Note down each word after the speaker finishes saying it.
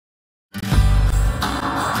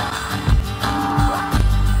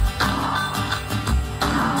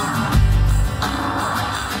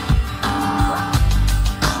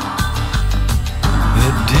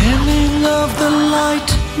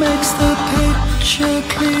picture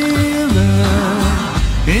clearer.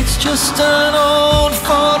 It's just an old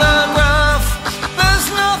photograph. There's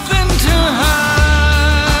nothing to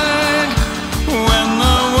hide. When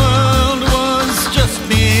the world was just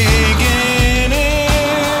beginning,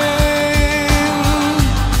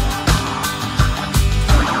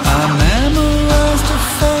 I memorized a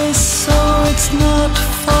face so it's not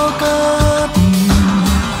forgotten.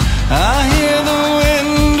 I hear the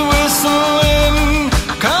wind whistling,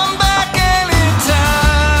 come back anytime,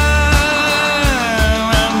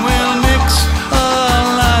 and we'll mix our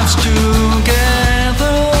lives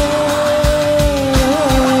together.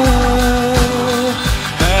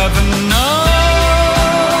 Heaven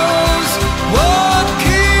knows what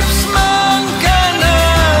keeps mankind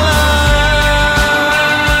alive.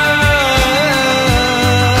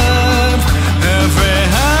 Every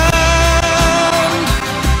hand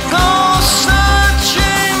goes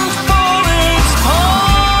searching for its partner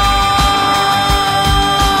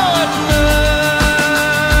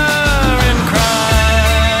in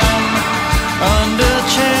crime, under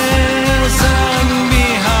chairs and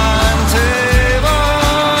behind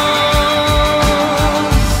tables,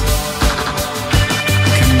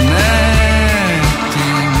 connecting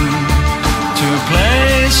to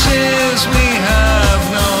places we have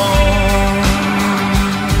known.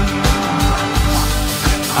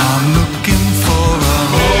 I'm looking for a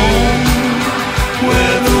home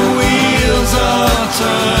where the wheels are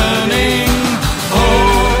turning.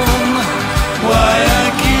 Home, why I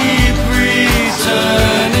keep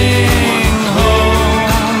returning.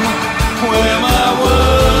 Home, where my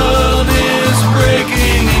world is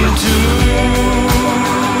breaking in two.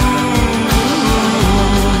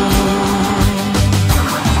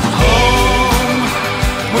 Home,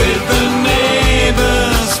 with the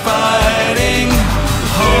neighbors fighting.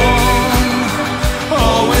 Home,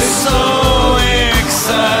 always so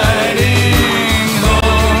exciting.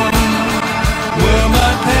 Home, were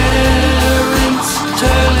my parents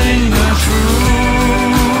telling the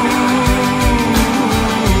truth?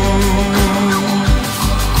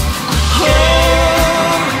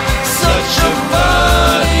 Home, such a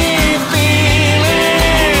funny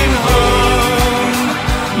feeling. Home,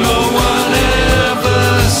 no one ever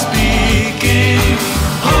speaking.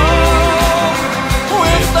 Home,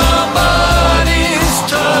 with our bodies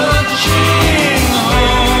touching.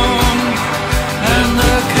 Home, and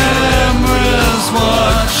the cameras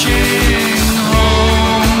watching.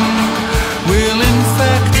 Home will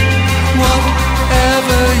infect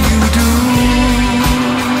whatever you do.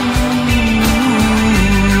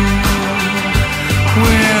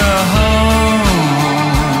 Where home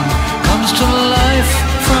comes to life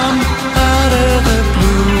from out of the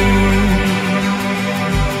blue.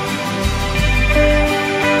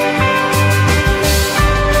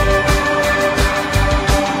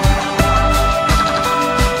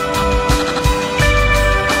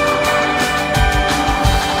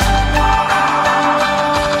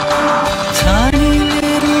 Tiny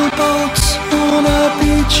little boats on a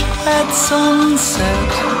beach at sunset.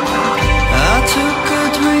 I took a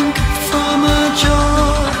drink from a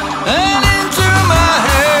jar and into my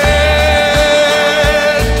head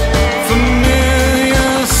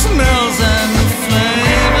familiar smells and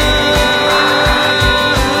flavors.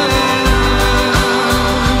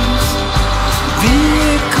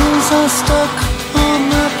 Vehicles are stuck